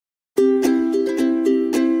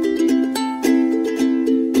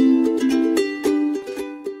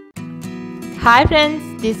Hi friends,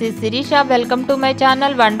 this is Sirisha. Welcome to my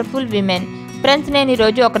channel wonderful women. Friends, నేను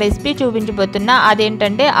ఈరోజు ఒక recipe చూపించబోతున్నా.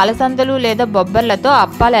 అదేంటంటే అలసందలు లేదా బొబ్బర్లతో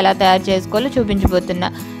అప్పాలు ఎలా తయారు చేసుకోవాలో చూపించబోతున్నా.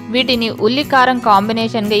 వీటిని ఉల్లికారం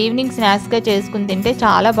కాంబినేషన్గా ఈవినింగ్ స్నాక్స్గా చేసుకుని తింటే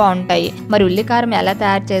చాలా బాగుంటాయి. మరి ఉల్లికారం ఎలా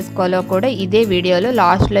తయారు చేసుకోవాలో కూడా ఇదే వీడియోలో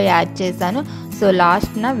లాస్ట్లో యాడ్ చేశాను. సో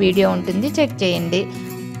లాస్ట్న వీడియో ఉంటుంది, చెక్ చేయండి.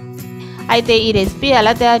 అయితే ఈ రెసిపీ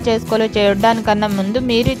ఎలా తయారు చేసుకోవాలో చేయడానికన్నా ముందు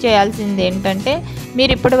మీరు చేయాల్సింది ఏంటంటే,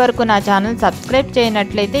 మీరు ఇప్పటి వరకు నా ఛానల్ సబ్స్క్రైబ్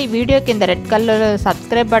చేయనట్లయితే ఈ వీడియో కింద రెడ్ కలర్లో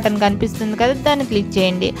సబ్స్క్రైబ్ బటన్ కనిపిస్తుంది కదా, దాన్ని క్లిక్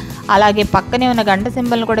చేయండి. అలాగే పక్కనే ఉన్న గంట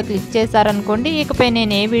సింబల్ని కూడా క్లిక్ చేశారనుకోండి, ఇకపై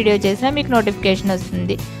నేను ఏ వీడియో చేసినా మీకు నోటిఫికేషన్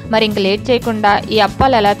వస్తుంది. మరి ఇంక లేట్ చేయకుండా ఈ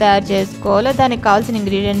అప్పాలు ఎలా తయారు చేసుకోవాలో దానికి కావాల్సిన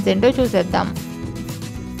ఇంగ్రీడియంట్స్ ఏంటో చూసేద్దాం.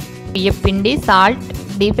 బియ్యం పిండి, సాల్ట్,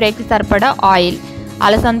 డీప్ ఫ్రైకి సరిపడా ఆయిల్,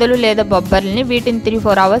 అలసందలు లేదా బొబ్బర్లని వీటిని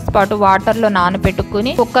 3-4 అవర్స్ పాటు వాటర్లో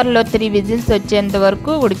నానబెట్టుకుని కుక్కర్లో 3 విజిల్స్ వచ్చేంత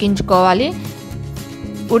వరకు ఉడికించుకోవాలి.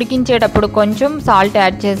 ఉడికించేటప్పుడు కొంచెం సాల్ట్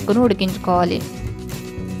యాడ్ చేసుకుని ఉడికించుకోవాలి.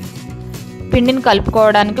 పిండిని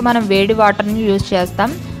కలుపుకోవడానికి మనం వేడి వాటర్ని యూజ్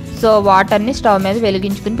చేస్తాం. సో వాటర్ని స్టవ్ మీద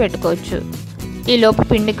వెలిగించుకుని పెట్టుకోవచ్చు. ఈ లోపు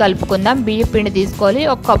పిండి కలుపుకుందాం. బియ్య పిండి తీసుకోవాలి.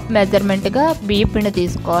 1 కప్ మెజర్మెంట్గా బియ్య పిండి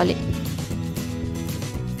తీసుకోవాలి.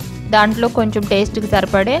 దాంట్లో కొంచెం టేస్ట్కి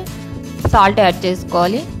సరిపడే సాల్ట్ యాడ్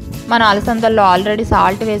చేసుకోవాలి. మన అలసందల్లో ఆల్రెడీ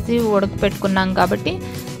సాల్ట్ వేసి ఉడకపెట్టుకున్నాం కాబట్టి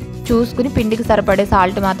చూసుకుని పిండికి సరిపడే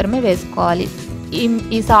సాల్ట్ మాత్రమే వేసుకోవాలి.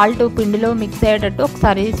 ఈ సాల్ట్ పిండిలో మిక్స్ అయ్యేటట్టు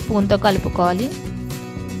ఒకసారి స్పూన్తో కలుపుకోవాలి.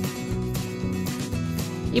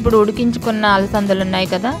 ఇప్పుడు ఉడికించుకున్న అలసందలు ఉన్నాయి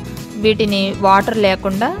కదా, వీటిని వాటర్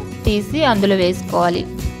లేకుండా తీసి అందులో వేసుకోవాలి.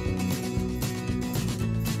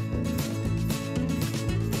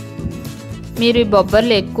 మీరు ఈ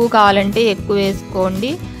బొబ్బర్లు ఎక్కువ కావాలంటే ఎక్కువ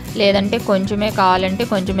వేసుకోండి, లేదంటే కొంచెమే కావాలంటే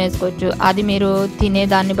కొంచెం వేసుకోవచ్చు. అది మీరు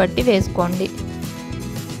తినేదాన్ని బట్టి వేసుకోండి.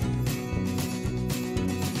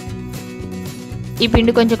 ఈ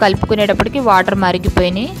పిండి కొంచెం కలుపుకునేటప్పటికి వాటర్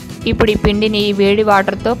మరిగిపోయినాయి. ఇప్పుడు ఈ పిండిని ఈ వేడి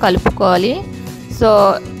వాటర్తో కలుపుకోవాలి. సో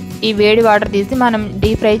ఈ వేడి వాటర్ తీసి మనం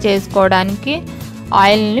డీప్ ఫ్రై చేసుకోవడానికి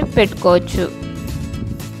ఆయిల్ని పెట్టుకోవచ్చు.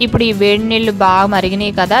 ఇప్పుడు ఈ వేడి నీళ్ళు బాగా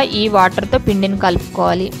మరిగినాయి కదా, ఈ వాటర్తో పిండిని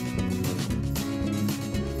కలుపుకోవాలి.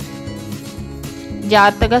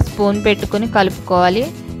 జాగ్రత్తగా స్పూన్ పెట్టుకుని కలుపుకోవాలి.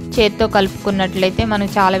 చేత్తో కలుపుకున్నట్లయితే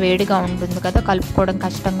మనకు చాలా వేడిగా ఉంటుంది కదా, కలుపుకోవడం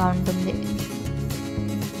కష్టంగా ఉంటుంది.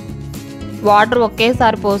 వాటర్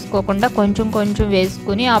ఒకేసారి పోసుకోకుండా కొంచెం కొంచెం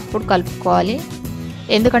వేసుకుని అప్పుడు కలుపుకోవాలి.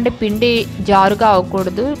 ఎందుకంటే పిండి జారుగా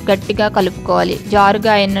అవ్వకూడదు, గట్టిగా కలుపుకోవాలి.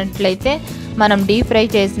 జారుగా అయినట్లయితే మనం డీప్ ఫ్రై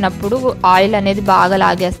చేసినప్పుడు ఆయిల్ అనేది బాగా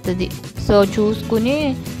లాగేస్తుంది. సో చూసుకుని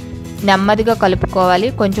నెమ్మదిగా కలుపుకోవాలి.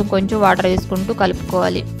 కొంచెం కొంచెం వాటర్ వేసుకుంటూ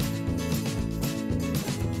కలుపుకోవాలి.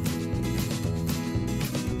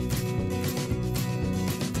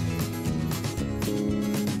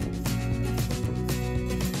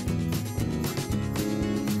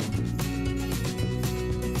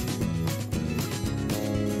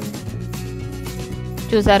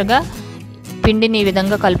 చూసారుగా, పిండిని ఈ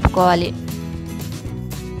విధంగా కలుపుకోవాలి.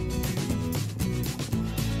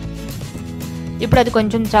 ఇప్పుడు అది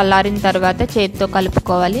కొంచెం చల్లారిన తర్వాత చేతితో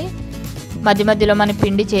కలుపుకోవాలి. మధ్య మధ్యలో మన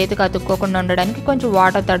పిండి చేతికి అతుక్కోకుండా ఉండడానికి కొంచెం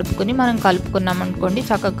వాటర్ తడుపుకొని మనం కలుపుకున్నాం అనుకోండి,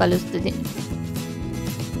 చక్కగా కలుస్తుంది.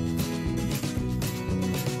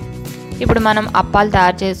 ఇప్పుడు మనం అప్పాలు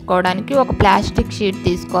తయారు చేసుకోవడానికి ఒక ప్లాస్టిక్ షీట్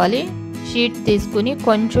తీసుకోవాలి. షీట్ తీసుకుని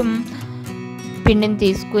కొంచెం పిండిని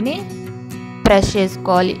తీసుకుని ప్రెస్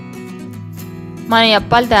చేసుకోవాలి. మనం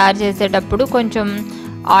అప్పాలు తయారు చేసేటప్పుడు కొంచెం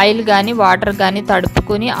ఆయిల్ కానీ వాటర్ కానీ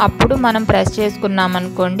తడుపుకుని అప్పుడు మనం ప్రెస్ చేసుకున్నాం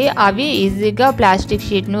అనుకోండి, అవి ఈజీగా ప్లాస్టిక్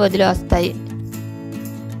షీట్ని వదిలేస్తాయి.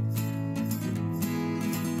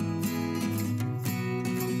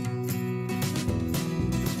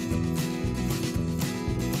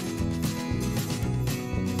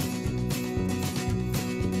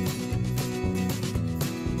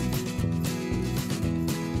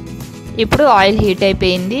 ఇప్పుడు ఆయిల్ హీట్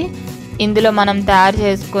అయిపోయింది. ఇందులో మనం తయారు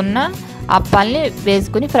చేసుకున్న అప్పాల్ని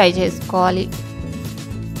వేసుకుని ఫ్రై చేసుకోవాలి.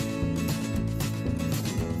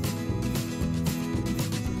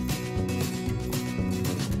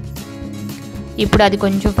 ఇప్పుడు అది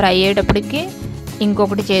కొంచెం ఫ్రై అయ్యేటప్పటికి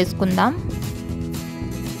ఇంకొకటి చేసుకుందాం.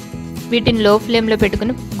 వీటిని లో ఫ్లేమ్లో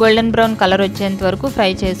పెట్టుకుని గోల్డెన్ బ్రౌన్ కలర్ వచ్చేంత వరకు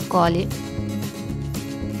ఫ్రై చేసుకోవాలి.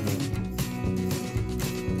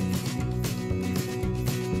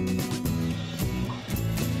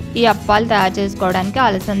 ఈ అప్పాలు తయారు చేసుకోవడానికి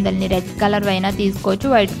అలసందల్ని రెడ్ కలర్ అయినా తీసుకోవచ్చు,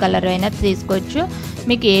 వైట్ కలర్ అయినా తీసుకోవచ్చు.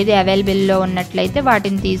 మీకు ఏది అవైలబుల్లో ఉన్నట్లయితే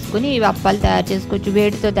వాటిని తీసుకుని ఈ అప్పాలు తయారు చేసుకోవచ్చు.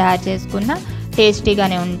 వేడితో తయారు చేసుకున్న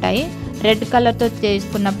టేస్టీగానే ఉంటాయి. రెడ్ కలర్తో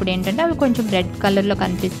చేసుకున్నప్పుడు ఏంటంటే అవి కొంచెం రెడ్ కలర్లో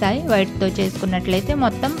కనిపిస్తాయి. వైట్తో చేసుకున్నట్లయితే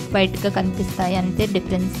మొత్తం వైట్గా కనిపిస్తాయి. అంతే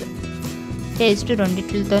డిఫరెన్స్. టేస్ట్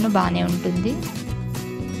రెండిట్లతోనూ బాగానే ఉంటుంది.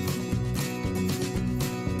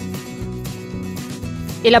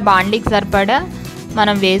 ఇలా బాండీకి సరిపడా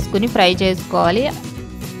మనం వేసుకుని ఫ్రై చేసుకోవాలి.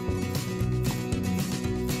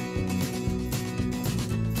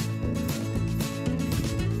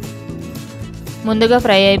 ముందుగా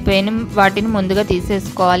ఫ్రై అయిపోయిన వాటిని ముందుగా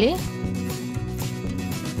తీసేసుకోవాలి.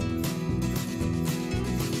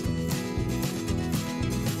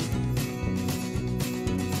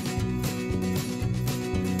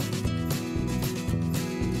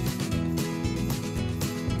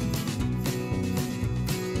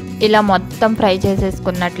 ఇలా మొత్తం ఫ్రై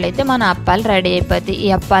చేసేసుకున్నట్లయితే మన అప్పాలు రెడీ అయిపోతాయి. ఈ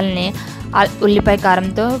అప్పాలని ఉల్లిపాయ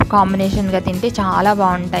కారంతో కాంబినేషన్గా తింటే చాలా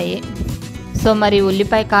బాగుంటాయి. సో మరి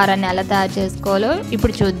ఉల్లిపాయ కారాన్ని ఎలా తయారు చేసుకోవాలో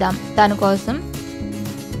ఇప్పుడు చూద్దాం. దానికోసం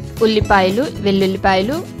ఉల్లిపాయలు,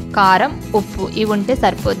 వెల్లుల్లిపాయలు, కారం, ఉప్పు ఇవి ఉంటే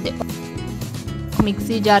సరిపోద్ది.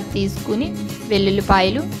 మిక్సీ జార్ తీసుకుని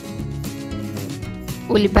వెల్లుల్లిపాయలు,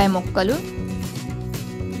 ఉల్లిపాయ ముక్కలు,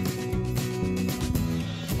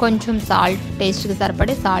 కొంచెం సాల్ట్, టేస్ట్కి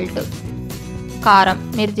సరిపడే సాల్ట్, కారం,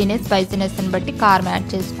 మీరు తినే స్పైసీనెస్ని బట్టి కారం యాడ్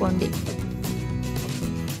చేసుకోండి.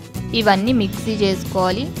 ఇవన్నీ మిక్సీ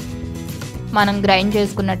చేసుకోవాలి. మనం గ్రైండ్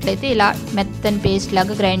చేసుకున్నట్లయితే ఇలా మెత్తని పేస్ట్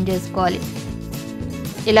లాగా గ్రైండ్ చేసుకోవాలి.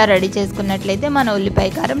 ఇలా రెడీ చేసుకున్నట్లయితే మన ఉల్లిపాయ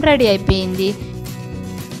కారం రెడీ అయిపోయింది.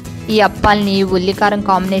 ఈ అప్పాలని ఉల్లికారం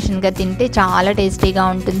కాంబినేషన్గా తింటే చాలా టేస్టీగా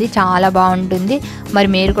ఉంటుంది, చాలా బాగుంటుంది. మరి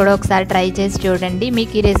మీరు కూడా ఒకసారి ట్రై చేసి చూడండి.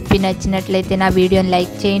 మీకు ఈ రెసిపీ నచ్చినట్లయితే నా వీడియోని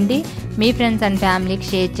లైక్ చేయండి, మీ ఫ్రెండ్స్ అండ్ ఫ్యామిలీకి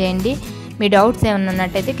షేర్ చేయండి. మీ డౌట్స్ ఏమైనా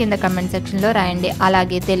ఉన్నట్టయితే కింద కమెంట్ సెక్షన్లో రాయండి.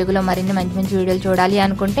 అలాగే తెలుగులో మరిన్ని మంచి మంచి వీడియోలు చూడాలి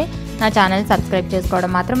అనుకుంటే నా ఛానల్ సబ్స్క్రైబ్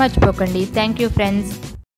చేసుకోవడం మాత్రం మర్చిపోకండి. Thank you friends.